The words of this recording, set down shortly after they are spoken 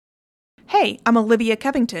Hey, I'm Olivia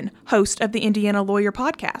Covington, host of the Indiana Lawyer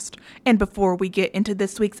Podcast. And before we get into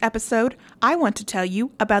this week's episode, I want to tell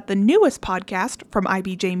you about the newest podcast from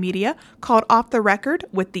IBJ Media called Off the Record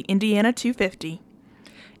with the Indiana 250.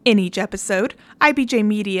 In each episode, IBJ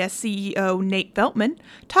Media CEO Nate Feltman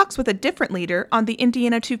talks with a different leader on the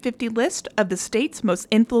Indiana 250 list of the state's most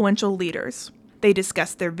influential leaders. They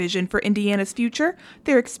discuss their vision for Indiana's future,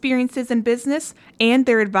 their experiences in business, and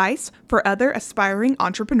their advice for other aspiring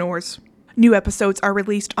entrepreneurs. New episodes are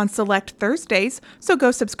released on select Thursdays, so go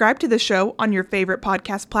subscribe to the show on your favorite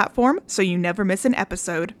podcast platform so you never miss an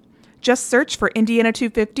episode. Just search for Indiana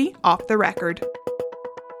 250 Off the Record.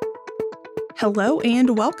 Hello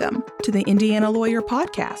and welcome to the Indiana Lawyer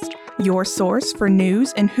Podcast, your source for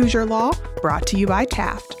news and Hoosier law, brought to you by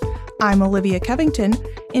Taft. I'm Olivia Covington,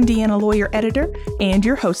 Indiana Lawyer Editor, and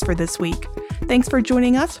your host for this week. Thanks for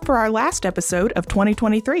joining us for our last episode of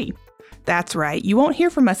 2023. That's right, you won't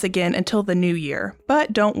hear from us again until the new year,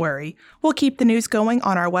 but don't worry, we'll keep the news going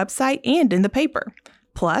on our website and in the paper.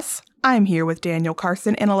 Plus, I'm here with Daniel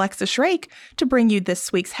Carson and Alexa Shrake to bring you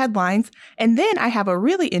this week's headlines, and then I have a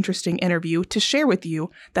really interesting interview to share with you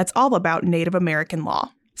that's all about Native American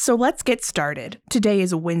law. So let's get started. Today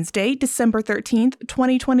is Wednesday, December 13th,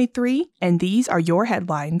 2023, and these are your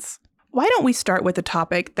headlines. Why don't we start with a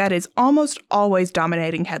topic that is almost always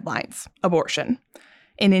dominating headlines: abortion.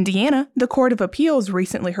 In Indiana, the Court of Appeals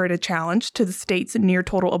recently heard a challenge to the state's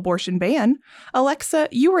near-total abortion ban. Alexa,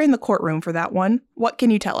 you were in the courtroom for that one. What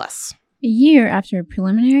can you tell us? A year after a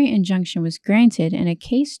preliminary injunction was granted in a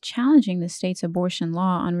case challenging the state's abortion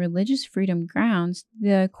law on religious freedom grounds,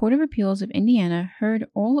 the Court of Appeals of Indiana heard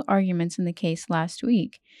oral arguments in the case last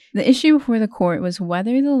week. The issue before the court was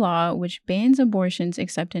whether the law, which bans abortions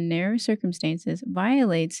except in narrow circumstances,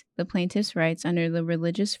 violates the plaintiff's rights under the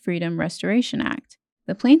Religious Freedom Restoration Act.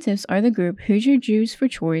 The plaintiffs are the group Hoosier Jews for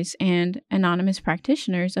Choice and anonymous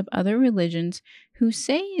practitioners of other religions who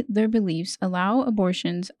say their beliefs allow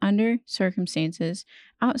abortions under circumstances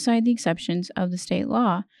outside the exceptions of the state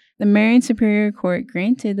law. The Marion Superior Court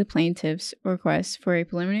granted the plaintiffs' request for a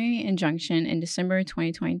preliminary injunction in December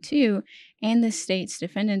 2022, and the state's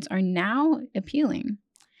defendants are now appealing.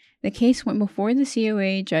 The case went before the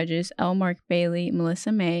COA judges L. Mark Bailey,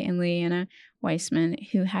 Melissa May, and Leanna Weissman,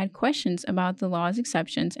 who had questions about the law's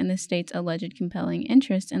exceptions and the state's alleged compelling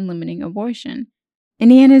interest in limiting abortion.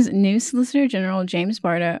 Indiana's new Solicitor General, James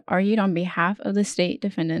Barta, argued on behalf of the state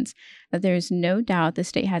defendants that there is no doubt the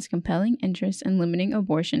state has compelling interest in limiting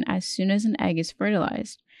abortion as soon as an egg is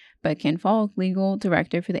fertilized. But Ken Falk, legal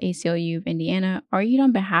director for the ACLU of Indiana, argued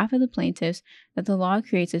on behalf of the plaintiffs that the law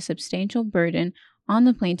creates a substantial burden on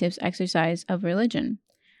the plaintiff's exercise of religion.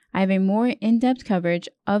 I have a more in-depth coverage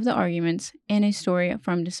of the arguments in a story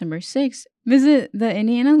from December 6th. Visit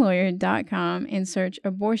theindianalawyer.com and search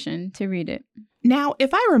abortion to read it. Now,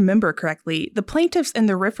 if I remember correctly, the plaintiffs in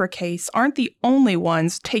the RFRA case aren't the only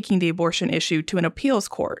ones taking the abortion issue to an appeals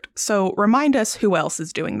court. So remind us who else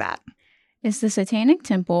is doing that. It's the Satanic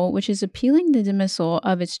Temple, which is appealing the dismissal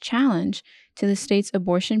of its challenge to the state's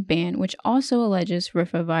abortion ban, which also alleges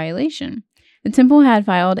RFRA violation. The temple had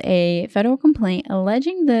filed a federal complaint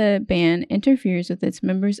alleging the ban interferes with its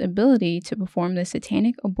members' ability to perform the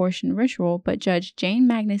satanic abortion ritual, but Judge Jane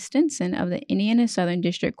Magnus Stinson of the Indiana Southern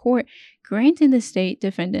District Court granted the state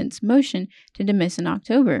defendant's motion to dismiss in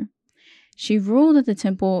October. She ruled that the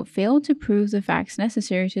temple failed to prove the facts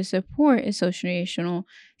necessary to support associational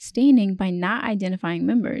standing by not identifying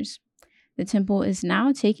members. The temple is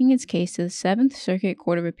now taking its case to the 7th Circuit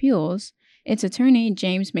Court of Appeals. Its attorney,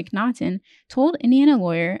 James McNaughton, told Indiana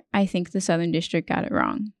Lawyer, "I think the Southern District got it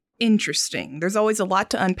wrong." Interesting. There's always a lot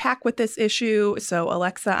to unpack with this issue, so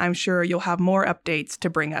Alexa, I'm sure you'll have more updates to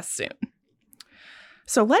bring us soon.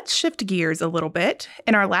 So let's shift gears a little bit.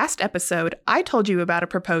 In our last episode, I told you about a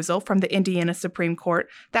proposal from the Indiana Supreme Court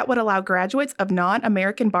that would allow graduates of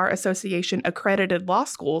non-American Bar Association accredited law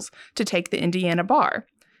schools to take the Indiana bar.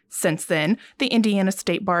 Since then, the Indiana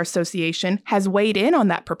State Bar Association has weighed in on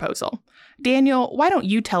that proposal. Daniel, why don't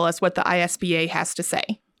you tell us what the ISBA has to say?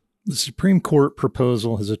 The Supreme Court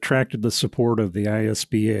proposal has attracted the support of the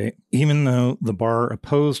ISBA, even though the bar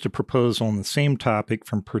opposed a proposal on the same topic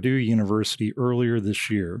from Purdue University earlier this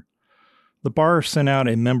year. The bar sent out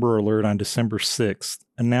a member alert on December 6th,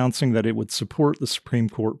 announcing that it would support the Supreme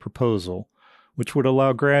Court proposal, which would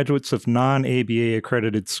allow graduates of non-ABA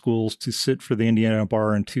accredited schools to sit for the Indiana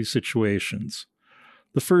bar in two situations.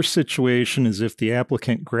 The first situation is if the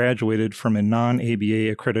applicant graduated from a non-ABA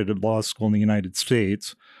accredited law school in the United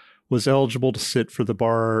States, was eligible to sit for the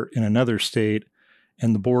bar in another state,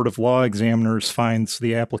 and the Board of Law Examiners finds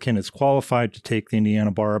the applicant is qualified to take the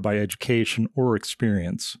Indiana bar by education or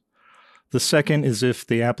experience. The second is if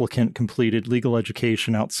the applicant completed legal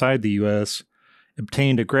education outside the U.S.,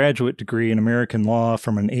 obtained a graduate degree in American law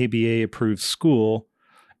from an ABA-approved school,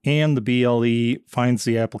 and the BLE finds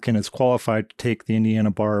the applicant is qualified to take the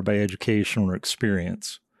Indiana bar by education or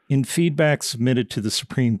experience. In feedback submitted to the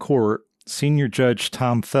Supreme Court, Senior Judge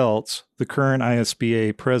Tom Feltz, the current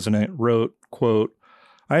ISBA president, wrote, quote,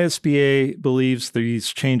 ISBA believes these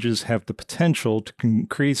changes have the potential to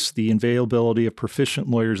increase the availability of proficient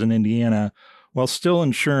lawyers in Indiana while still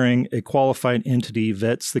ensuring a qualified entity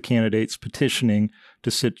vets the candidates petitioning to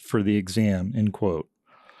sit for the exam, end quote.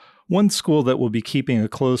 One school that will be keeping a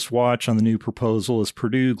close watch on the new proposal is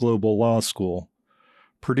Purdue Global Law School.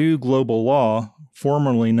 Purdue Global Law,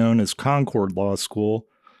 formerly known as Concord Law School,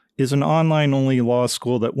 is an online-only law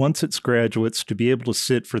school that wants its graduates to be able to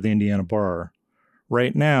sit for the Indiana bar.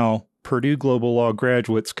 Right now, Purdue Global Law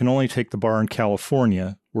graduates can only take the bar in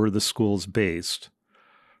California, where the school is based.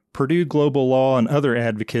 Purdue Global Law and other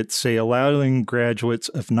advocates say allowing graduates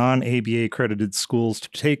of non-ABA accredited schools to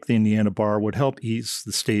take the Indiana bar would help ease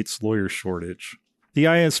the state's lawyer shortage. The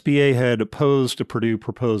ISBA had opposed a Purdue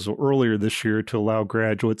proposal earlier this year to allow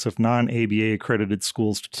graduates of non-ABA accredited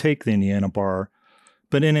schools to take the Indiana bar,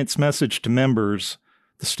 but in its message to members,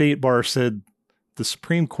 the state bar said the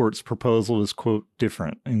Supreme Court's proposal is, quote,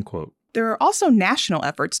 different, end quote. There are also national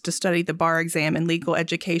efforts to study the bar exam and legal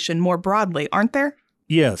education more broadly, aren't there?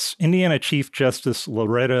 Yes, Indiana Chief Justice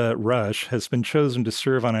Loretta Rush has been chosen to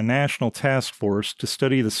serve on a national task force to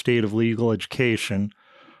study the state of legal education,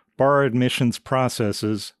 bar admissions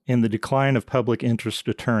processes, and the decline of public interest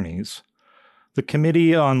attorneys. The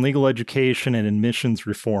Committee on Legal Education and Admissions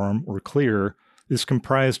Reform, or CLEAR, is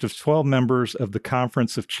comprised of 12 members of the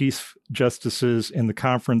Conference of Chief Justices and the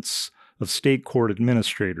Conference of State Court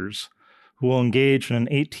Administrators, who will engage in an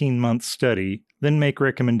 18-month study, then make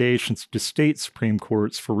recommendations to state Supreme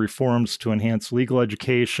Courts for reforms to enhance legal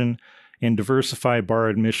education and diversify bar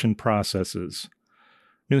admission processes.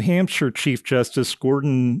 New Hampshire Chief Justice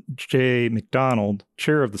Gordon J. McDonald,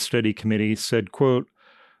 chair of the study committee, said, quote,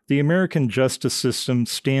 the American justice system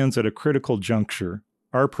stands at a critical juncture.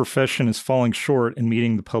 Our profession is falling short in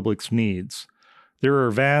meeting the public's needs. There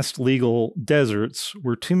are vast legal deserts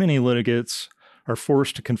where too many litigants are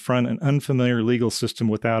forced to confront an unfamiliar legal system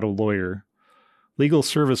without a lawyer. Legal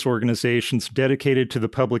service organizations dedicated to the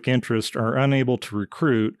public interest are unable to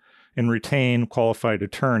recruit and retain qualified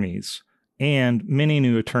attorneys, and many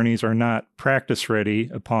new attorneys are not practice ready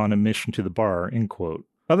upon admission to the bar, end quote.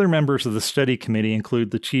 Other members of the study committee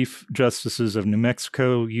include the Chief Justices of New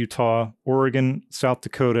Mexico, Utah, Oregon, South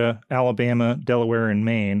Dakota, Alabama, Delaware, and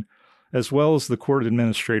Maine, as well as the court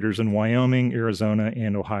administrators in Wyoming, Arizona,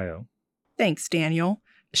 and Ohio. Thanks, Daniel.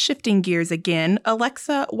 Shifting gears again,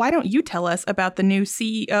 Alexa, why don't you tell us about the new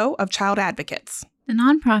CEO of Child Advocates? The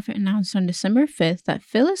nonprofit announced on December 5th that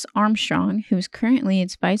Phyllis Armstrong, who is currently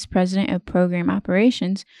its Vice President of Program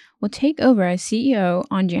Operations, will take over as CEO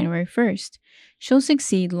on January 1st. She'll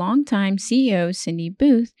succeed longtime CEO Cindy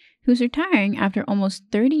Booth, who's retiring after almost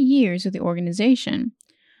 30 years with the organization.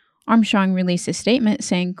 Armstrong released a statement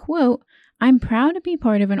saying, quote, I'm proud to be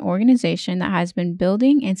part of an organization that has been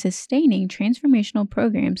building and sustaining transformational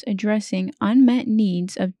programs addressing unmet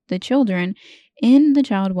needs of the children in the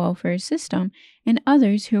child welfare system and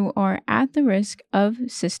others who are at the risk of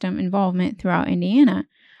system involvement throughout Indiana.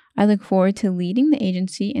 I look forward to leading the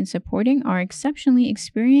agency and supporting our exceptionally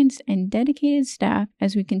experienced and dedicated staff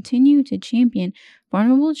as we continue to champion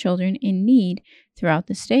vulnerable children in need throughout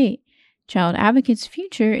the state. Child Advocates'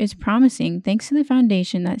 future is promising thanks to the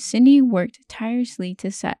foundation that Cindy worked tirelessly to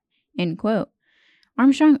set, end quote.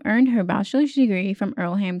 Armstrong earned her bachelor's degree from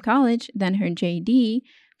Earlham College, then her JD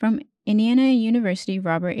from Indiana University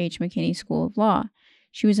Robert H. McKinney School of Law.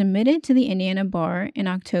 She was admitted to the Indiana Bar in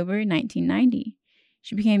October 1990.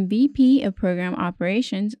 She became VP of Program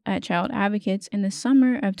Operations at Child Advocates in the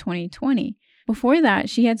summer of 2020. Before that,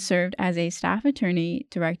 she had served as a staff attorney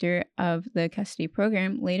director of the custody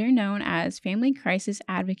program, later known as Family Crisis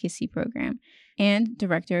Advocacy Program, and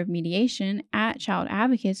director of mediation at Child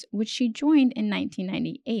Advocates, which she joined in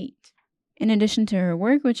 1998. In addition to her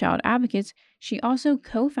work with Child Advocates, she also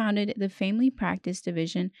co-founded the Family Practice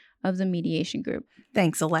Division of the Mediation Group.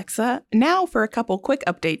 Thanks, Alexa. Now for a couple quick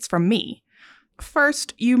updates from me.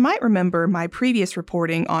 First, you might remember my previous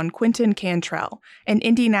reporting on Quentin Cantrell, an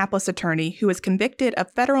Indianapolis attorney who was convicted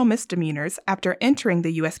of federal misdemeanors after entering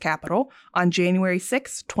the U.S. Capitol on January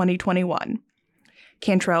 6, 2021.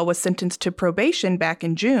 Cantrell was sentenced to probation back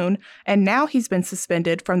in June, and now he's been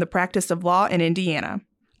suspended from the practice of law in Indiana.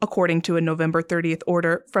 According to a November 30th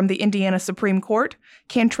order from the Indiana Supreme Court,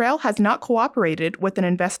 Cantrell has not cooperated with an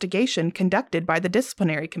investigation conducted by the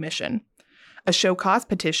Disciplinary Commission. A show cause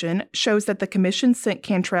petition shows that the commission sent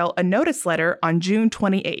Cantrell a notice letter on June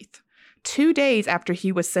 28th, 2 days after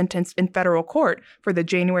he was sentenced in federal court for the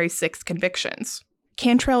January 6th convictions.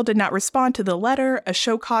 Cantrell did not respond to the letter, a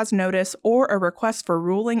show cause notice, or a request for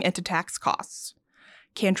ruling into tax costs.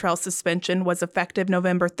 Cantrell's suspension was effective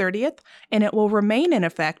November 30th, and it will remain in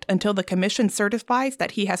effect until the commission certifies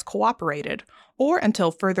that he has cooperated, or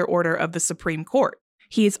until further order of the Supreme Court.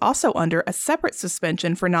 He is also under a separate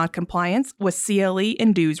suspension for noncompliance with CLE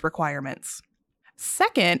and dues requirements.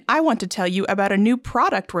 Second, I want to tell you about a new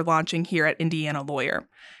product we're launching here at Indiana Lawyer.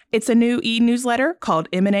 It's a new e-newsletter called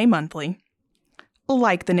M&A Monthly.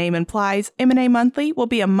 Like the name implies, M&A Monthly will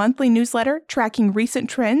be a monthly newsletter tracking recent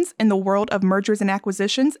trends in the world of mergers and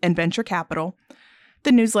acquisitions and venture capital.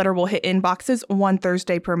 The newsletter will hit inboxes one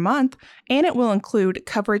Thursday per month, and it will include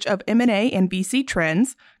coverage of M&A and VC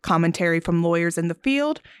trends, commentary from lawyers in the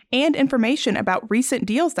field, and information about recent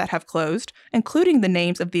deals that have closed, including the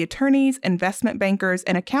names of the attorneys, investment bankers,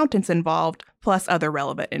 and accountants involved, plus other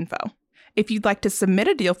relevant info. If you'd like to submit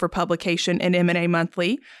a deal for publication in M&A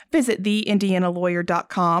Monthly, visit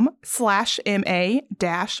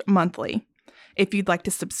theindianalawyer.com/MA-monthly. If you'd like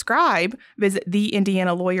to subscribe, visit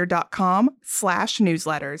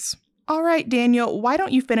theindianalawyer.com/newsletters. All right, Daniel, why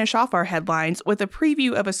don't you finish off our headlines with a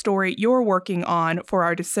preview of a story you're working on for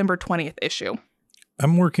our December 20th issue?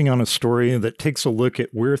 I'm working on a story that takes a look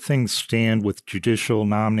at where things stand with judicial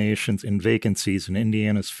nominations and vacancies in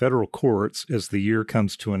Indiana's federal courts as the year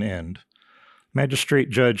comes to an end. Magistrate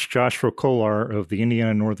Judge Joshua Kolar of the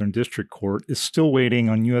Indiana Northern District Court is still waiting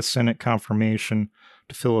on U.S. Senate confirmation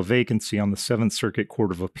to fill a vacancy on the Seventh Circuit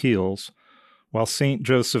Court of Appeals, while St.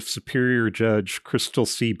 Joseph Superior Judge Crystal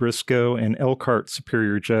C. Briscoe and Elkhart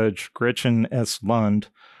Superior Judge Gretchen S. Lund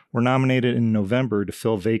were nominated in November to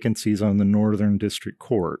fill vacancies on the Northern District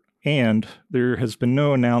Court. And there has been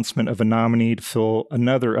no announcement of a nominee to fill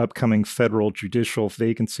another upcoming federal judicial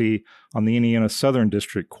vacancy on the Indiana Southern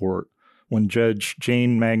District Court, when Judge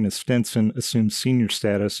Jane Magnus Stinson assumes senior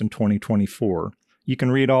status in 2024. You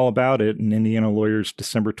can read all about it in Indiana Lawyer's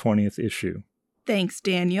December 20th issue. Thanks,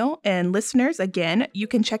 Daniel. And listeners, again, you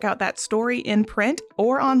can check out that story in print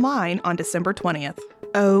or online on December 20th.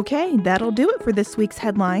 Okay, that'll do it for this week's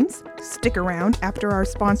headlines. Stick around after our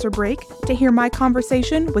sponsor break to hear my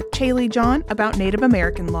conversation with Chaley John about Native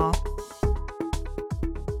American law.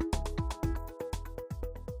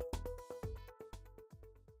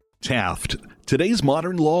 Taft, today's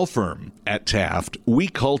modern law firm. At Taft, we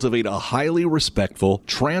cultivate a highly respectful,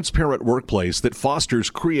 transparent workplace that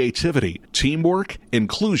fosters creativity, teamwork,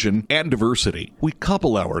 inclusion, and diversity. We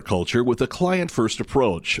couple our culture with a client-first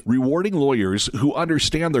approach, rewarding lawyers who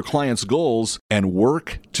understand their clients' goals and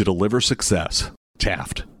work to deliver success.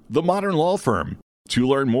 Taft, the modern law firm. To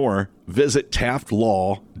learn more, visit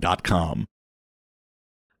taftlaw.com.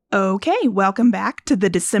 Okay, welcome back to the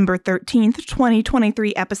December 13th,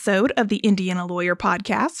 2023 episode of the Indiana Lawyer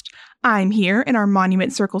Podcast. I'm here in our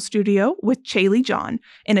Monument Circle studio with Chaley John,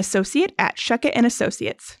 an associate at Shuckett &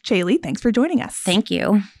 Associates. Chaley, thanks for joining us. Thank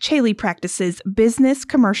you. Chaley practices business,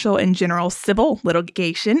 commercial, and general civil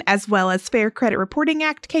litigation, as well as Fair Credit Reporting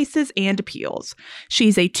Act cases and appeals.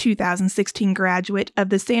 She's a 2016 graduate of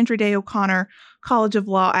the Sandra Day O'Connor College of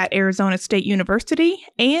Law at Arizona State University,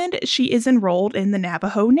 and she is enrolled in the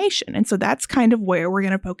Navajo Nation. And so that's kind of where we're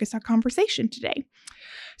going to focus our conversation today.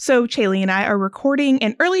 So Chaley and I are recording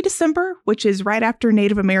in early December, which is right after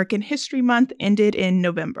Native American History Month ended in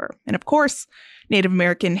November. And of course, Native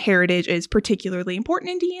American heritage is particularly important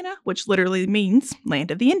in Indiana, which literally means land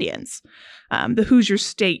of the Indians. The Hoosier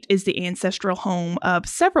State is the ancestral home of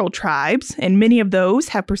several tribes, and many of those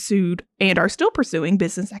have pursued and are still pursuing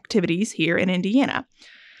business activities here in Indiana.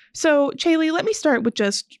 So, Chaley, let me start with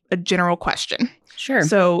just a general question. Sure.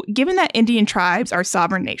 So, given that Indian tribes are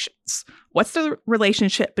sovereign nations, what's the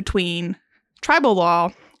relationship between tribal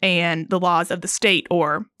law and the laws of the state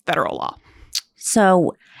or federal law?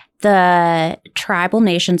 So the tribal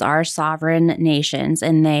nations are sovereign nations,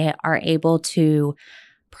 and they are able to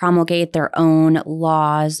promulgate their own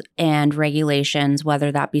laws and regulations,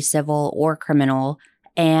 whether that be civil or criminal.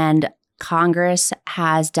 And Congress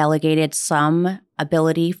has delegated some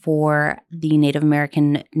ability for the Native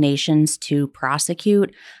American nations to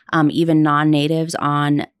prosecute even non-natives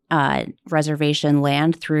on reservation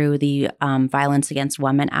land through the Violence Against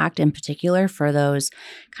Women Act in particular for those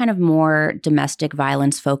kind of more domestic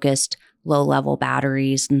violence focused low-level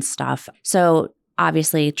batteries and stuff. So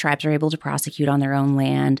obviously, tribes are able to prosecute on their own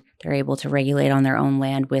land. They're able to regulate on their own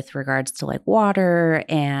land with regards to like water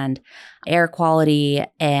and air quality,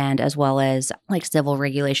 and as well as like civil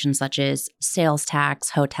regulations such as sales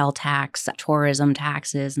tax, hotel tax, tourism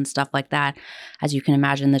taxes, and stuff like that. As you can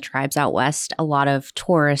imagine, the tribes out west, a lot of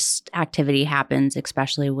tourist activity happens,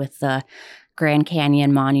 especially with the Grand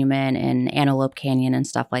Canyon Monument and Antelope Canyon and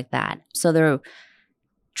stuff like that. So the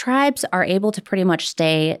tribes are able to pretty much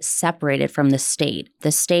stay separated from the state.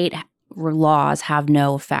 The state laws have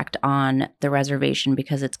no effect on the reservation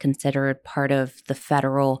because it's considered part of the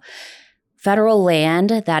federal land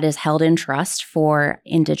that is held in trust for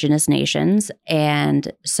indigenous nations.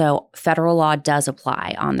 And so federal law does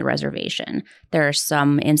apply on the reservation. There are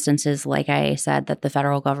some instances, like I said, that the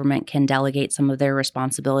federal government can delegate some of their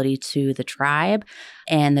responsibility to the tribe,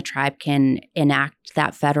 and the tribe can enact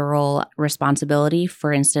that federal responsibility.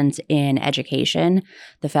 For instance, in education,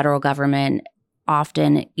 the federal government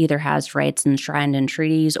often either has rights enshrined in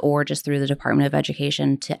treaties or just through the Department of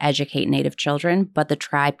Education to educate Native children, but the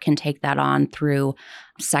tribe can take that on through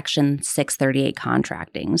Section 638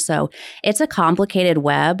 contracting. So it's a complicated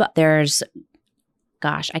web. There's,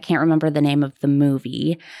 I can't remember the name of the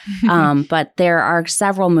movie, but there are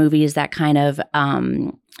several movies that kind of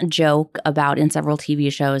joke about, in several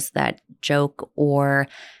TV shows that joke or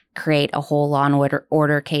create a whole law and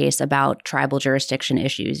order case about tribal jurisdiction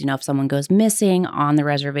issues. You know, if someone goes missing on the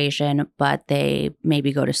reservation, but they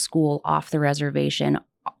maybe go to school off the reservation,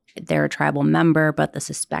 they're a tribal member, but the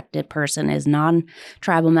suspected person is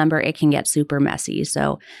non-tribal member, it can get super messy.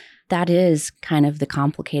 So that is kind of the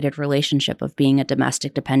complicated relationship of being a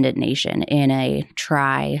domestic dependent nation in a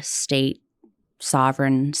tri-state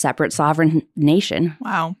separate sovereign nation.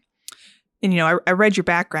 Wow. And, I read your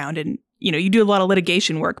background, and you do a lot of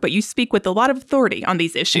litigation work, but you speak with a lot of authority on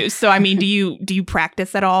these issues. So, I mean, do you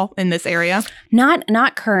practice at all in this area?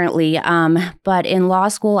 Not currently, but in law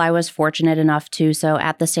school, I was fortunate enough to. So,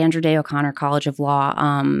 at the Sandra Day O'Connor College of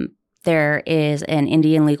Law, there is an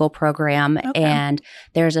Indian legal program, and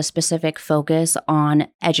there's a specific focus on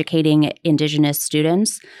educating Indigenous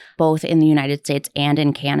students, both in the United States and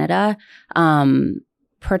in Canada,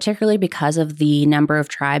 particularly because of the number of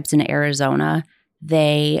tribes in Arizona.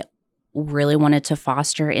 They really wanted to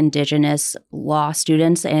foster Indigenous law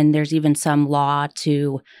students, and there's even some law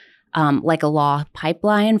to like a law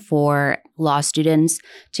pipeline for law students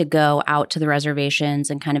to go out to the reservations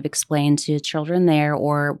and kind of explain to children there,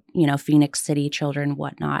 or Phoenix City children,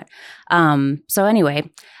 whatnot. So anyway,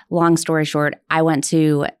 long story short, I went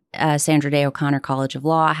to Sandra Day O'Connor College of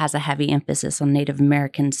Law. Has a heavy emphasis on Native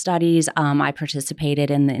American studies. I participated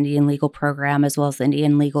in the Indian Legal Program as well as the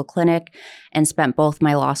Indian Legal Clinic, and spent both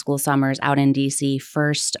my law school summers out in D.C.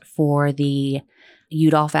 First for the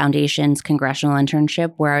Udall Foundation's congressional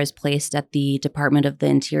internship, where I was placed at the Department of the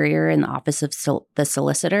Interior in the Office of the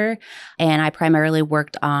Solicitor. And I primarily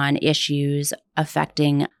worked on issues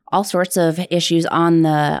affecting all sorts of issues on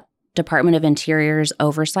the Department of Interior's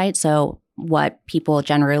oversight. So what people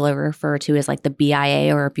generally refer to as like the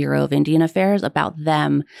BIA, or Bureau of Indian Affairs, about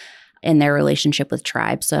them and their relationship with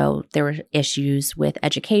tribes. So there were issues with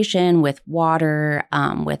education, with water,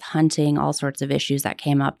 with hunting, all sorts of issues that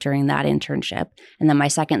came up during that internship. And then my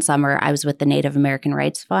second summer, I was with the Native American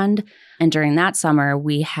Rights Fund. And during that summer,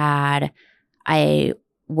 I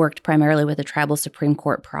worked primarily with the Tribal Supreme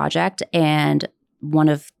Court project. And one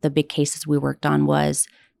of the big cases we worked on was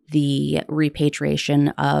the repatriation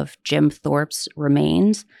of Jim Thorpe's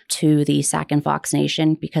remains to the Sac and Fox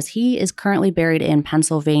Nation, because he is currently buried in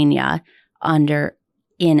Pennsylvania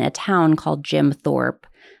in a town called Jim Thorpe,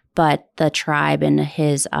 but the tribe and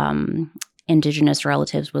his Indigenous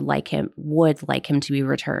relatives would like him to be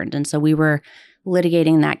returned. And so we were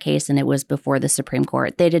litigating that case, and it was before the Supreme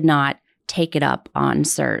Court. They did not take it up on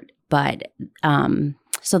cert, but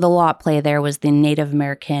so the law at play there was the Native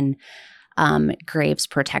American Graves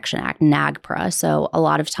Protection Act, NAGPRA. So a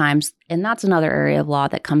lot of times, and that's another area of law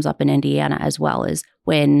that comes up in Indiana as well, is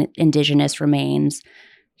when Indigenous remains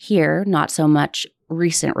here, not so much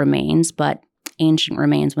recent remains, but ancient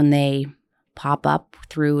remains, when they pop up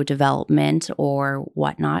through development or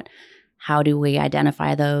whatnot, how do we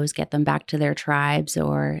identify those, get them back to their tribes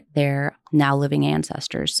or their now living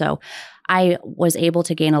ancestors? So I was able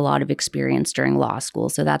to gain a lot of experience during law school.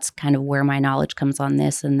 So that's kind of where my knowledge comes on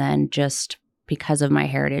this. And then just because of my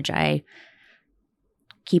heritage, I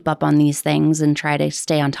keep up on these things and try to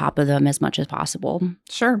stay on top of them as much as possible.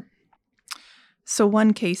 Sure. So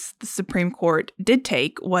one case the Supreme Court did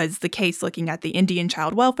take was the case looking at the Indian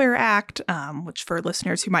Child Welfare Act, which for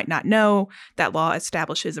listeners who might not know, that law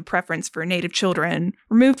establishes a preference for Native children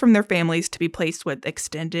removed from their families to be placed with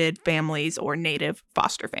extended families or Native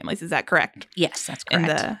foster families. Is that correct? Yes, that's correct.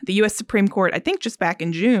 And the U.S. Supreme Court, I think just back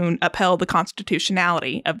in June, upheld the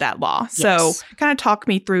constitutionality of that law. So kind of talk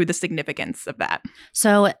me through the significance of that.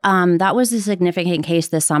 So that was a significant case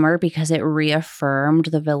this summer because it reaffirmed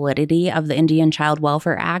the validity of the Indian Child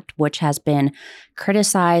Welfare Act, which has been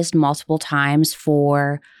criticized multiple times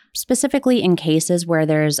for specifically in cases where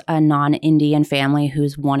there's a non-Indian family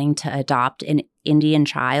who's wanting to adopt an Indian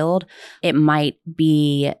child. It might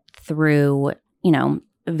be through,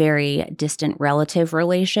 very distant relative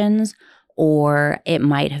relations, or it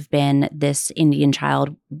might have been this Indian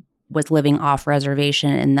child was living off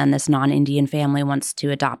reservation and then this non-Indian family wants to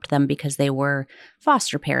adopt them because they were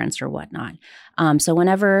foster parents or whatnot. So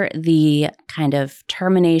whenever the kind of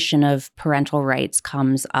termination of parental rights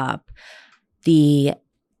comes up, the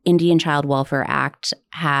Indian Child Welfare Act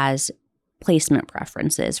has placement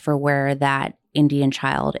preferences for where that Indian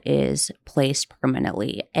child is placed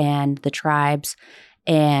permanently. And the tribes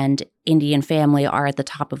and Indian family are at the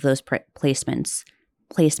top of those placement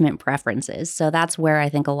preferences. So that's where I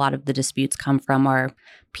think a lot of the disputes come from, are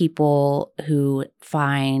people who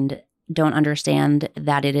don't understand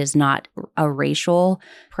that it is not a racial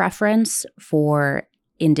preference for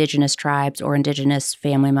Indigenous tribes or Indigenous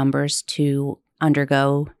family members to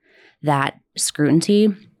undergo that scrutiny,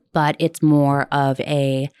 but it's more of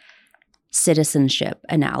a citizenship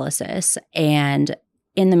analysis. And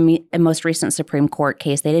in the most recent Supreme Court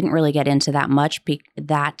case, they didn't really get into that much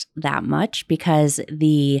because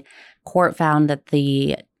the court found that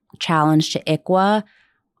the challenge to ICWA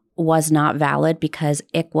was not valid because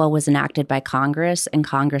ICWA was enacted by Congress, and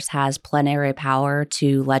Congress has plenary power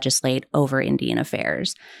to legislate over Indian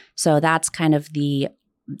affairs. So that's kind of the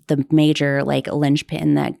major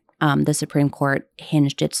linchpin that the Supreme Court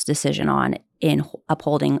hinged its decision on in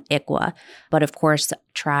upholding ICWA. But of course,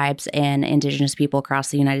 tribes and Indigenous people across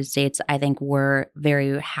the United States, I think, were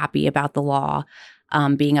very happy about the law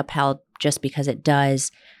being upheld just because it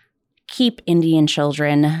does keep Indian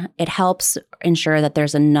children. It helps ensure that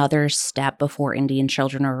there's another step before Indian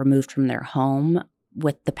children are removed from their home.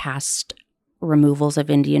 With the past removals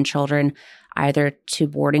of Indian children, either to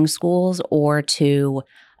boarding schools or to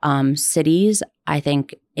cities, I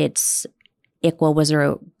think ICWA was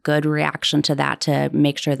a good reaction to that, to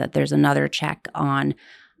make sure that there's another check on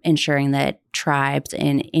ensuring that tribes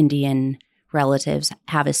and Indian relatives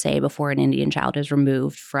have a say before an Indian child is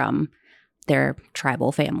removed from their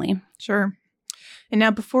tribal family. Sure. And now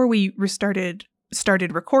before we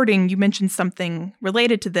started recording, you mentioned something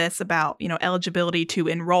related to this about, eligibility to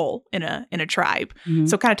enroll in a tribe. Mm-hmm.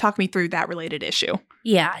 So kind of talk me through that related issue.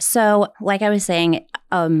 Yeah. So like I was saying,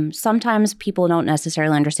 sometimes people don't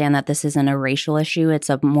necessarily understand that this isn't a racial issue. It's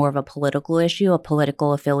more of a political issue, a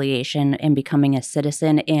political affiliation in becoming a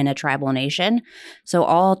citizen in a tribal nation. So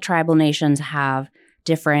all tribal nations have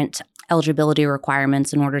different eligibility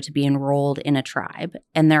requirements in order to be enrolled in a tribe.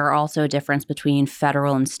 And there are also a difference between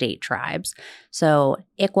federal and state tribes. So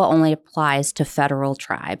ICWA only applies to federal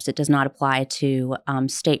tribes. It does not apply to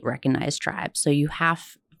state-recognized tribes. So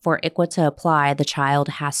for ICWA to apply, the child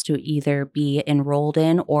has to either be enrolled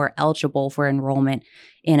in or eligible for enrollment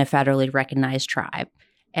in a federally recognized tribe.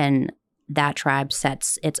 And that tribe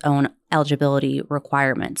sets its own eligibility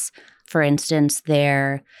requirements. For instance,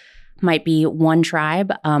 there might be one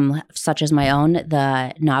tribe, such as my own,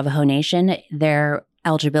 the Navajo Nation. Their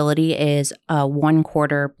eligibility is a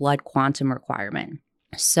 1/4 blood quantum requirement.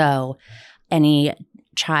 So any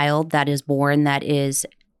child that is born that is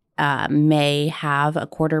may have a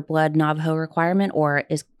 1/4 blood Navajo requirement or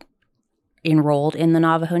is enrolled in the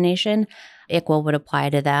Navajo Nation, ICWA would apply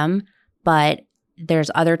to them. But there's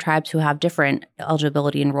other tribes who have different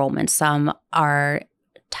eligibility enrollments. Some are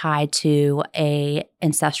tied to a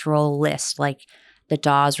ancestral list, like the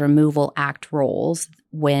Dawes Removal Act rolls.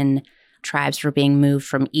 When tribes were being moved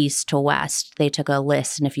from east to west, they took a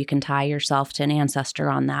list, and if you can tie yourself to an ancestor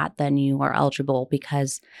on that, then you are eligible,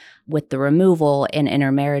 because with the removal and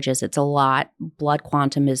intermarriages, blood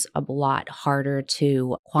quantum is a lot harder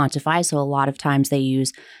to quantify. So a lot of times they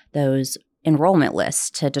use those enrollment lists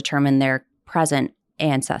to determine their present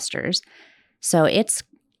ancestors. So it's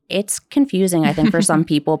confusing, I think, for some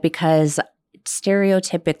people, because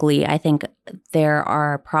stereotypically, I think there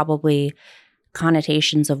are probably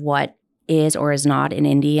connotations of what is or is not an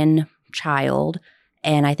Indian child.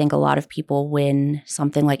 And I think a lot of people, when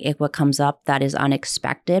something like ICWA comes up that is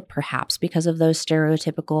unexpected, perhaps because of those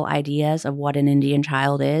stereotypical ideas of what an Indian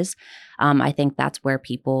child is, I think that's where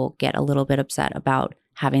people get a little bit upset about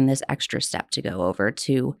having this extra step to go over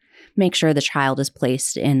to make sure the child is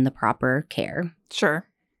placed in the proper care. Sure.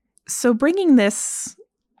 So bringing this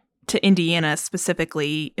to Indiana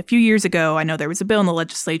specifically, a few years ago, I know there was a bill in the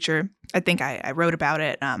legislature. I think I wrote about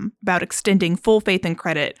it, about extending full faith and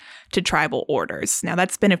credit to tribal orders. Now,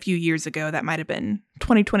 that's been a few years ago. That might have been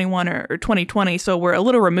 2021 or 2020, so we're a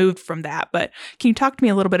little removed from that. But can you talk to me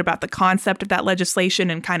a little bit about the concept of that legislation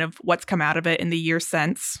and kind of what's come out of it in the years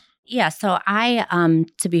since? Yeah, so I,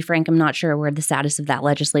 to be frank, I'm not sure where the status of that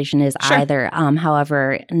legislation is either.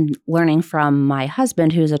 However, learning from my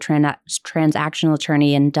husband, who's a transactional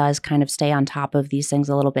attorney and does kind of stay on top of these things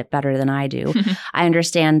a little bit better than I do, I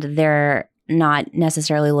understand they're not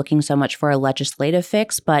necessarily looking so much for a legislative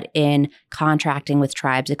fix, but in contracting with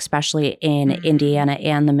tribes, especially in Indiana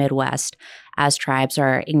and the Midwest, as tribes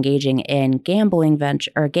are engaging in gaming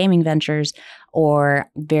ventures or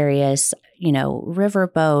various, river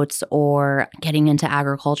boats or getting into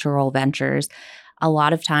agricultural ventures. A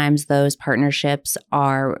lot of times those partnerships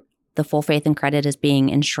are the full faith and credit is being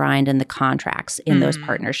enshrined in the contracts in those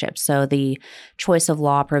partnerships. So the choice of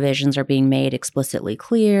law provisions are being made explicitly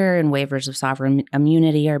clear and waivers of sovereign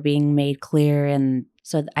immunity are being made clear. And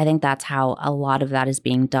so I think that's how a lot of that is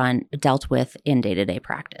being dealt with in day-to-day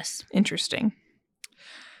practice. Interesting.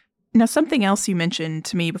 Now, something else you mentioned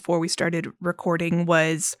to me before we started recording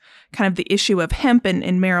was kind of the issue of hemp and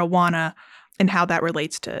marijuana and how that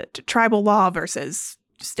relates to tribal law versus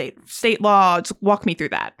state law. Just walk me through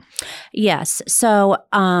that. Yes. So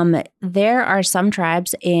there are some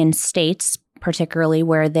tribes in states, particularly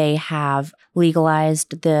where they have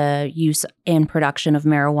legalized the use and production of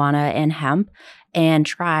marijuana and hemp, and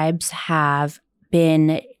tribes have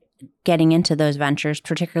been getting into those ventures,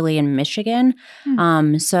 particularly in Michigan.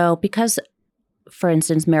 So because, for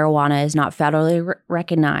instance, marijuana is not federally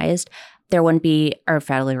recognized, there wouldn't be, or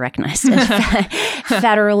federally recognized,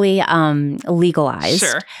 federally legalized.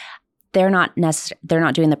 Sure. They're not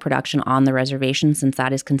doing the production on the reservation since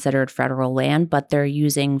that is considered federal land, but they're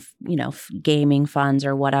using, gaming funds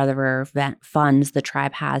or whatever funds the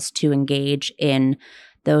tribe has to engage in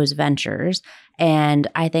those ventures. And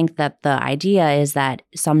I think that the idea is that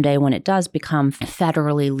someday when it does become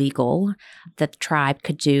federally legal, that the tribe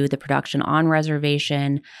could do the production on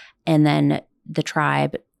reservation, and then the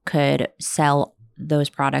tribe could sell those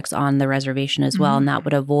products on the reservation as well, and that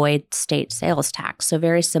would avoid state sales tax. So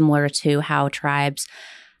very similar to how tribes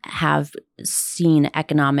have seen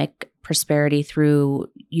economic prosperity through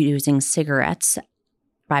using cigarettes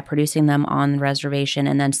by producing them on the reservation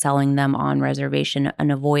and then selling them on reservation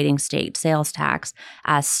and avoiding state sales tax,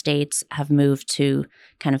 as states have moved to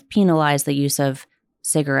kind of penalize the use of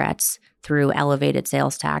cigarettes through elevated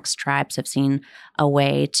sales tax. Tribes have seen a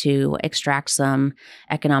way to extract some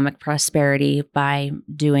economic prosperity by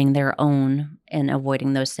doing their own and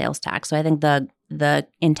avoiding those sales tax. So I think the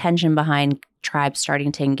intention behind tribes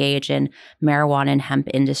starting to engage in marijuana and hemp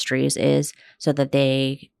industries is so that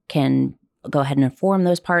they can go ahead and form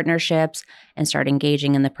those partnerships and start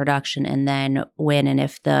engaging in the production. And then when and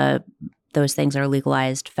if those things are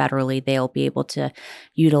legalized federally, they'll be able to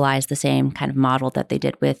utilize the same kind of model that they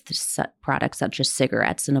did with products such as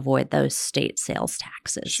cigarettes and avoid those state sales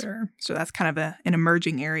taxes. Sure. So that's kind of an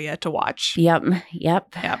emerging area to watch. Yep.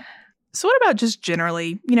 So what about just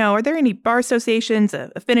generally, are there any bar associations,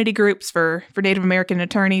 affinity groups for Native American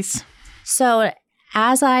attorneys? So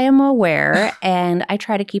as I am aware, and I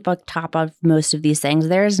try to keep on top of most of these things,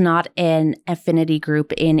 there is not an affinity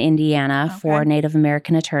group in Indiana for Native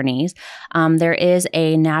American attorneys. There is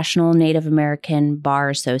a National Native American Bar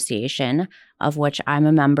Association, of which I'm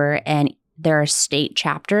a member, and there are state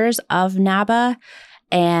chapters of NABA.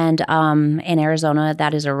 And in Arizona,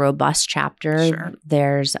 that is a robust chapter. Sure.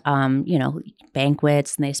 There's,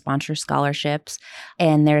 banquets, and they sponsor scholarships.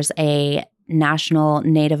 And there's a National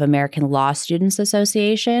Native American Law Students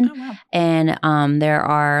Association. Oh, wow. And there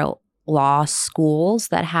are law schools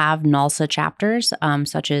that have NALSA chapters,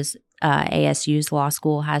 such as ASU's law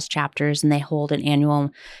school has chapters, and they hold an annual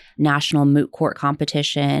national moot court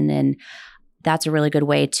competition. And that's a really good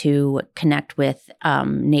way to connect with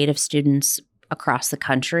Native students across the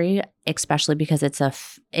country, especially because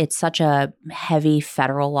it's such a heavy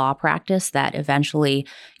federal law practice that eventually,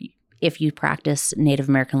 if you practice Native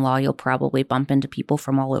American law, you'll probably bump into people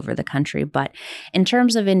from all over the country. But in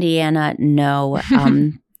terms of Indiana, no.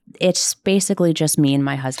 It's basically just me and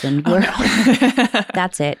my husband. Oh, no.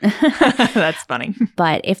 That's it. That's funny.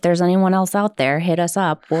 But if there's anyone else out there, hit us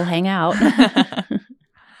up. We'll hang out.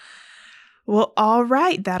 Well, all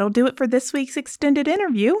right. That'll do it for this week's extended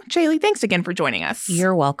interview. Jaylee, thanks again for joining us.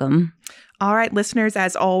 You're welcome. All right, listeners,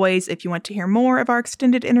 as always, if you want to hear more of our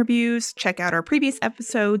extended interviews, check out our previous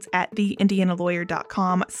episodes at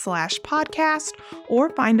theindianalawyer.com/podcast or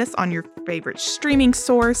find us on your favorite streaming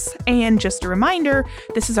source. And just a reminder,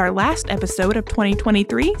 this is our last episode of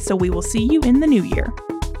 2023, so we will see you in the new year.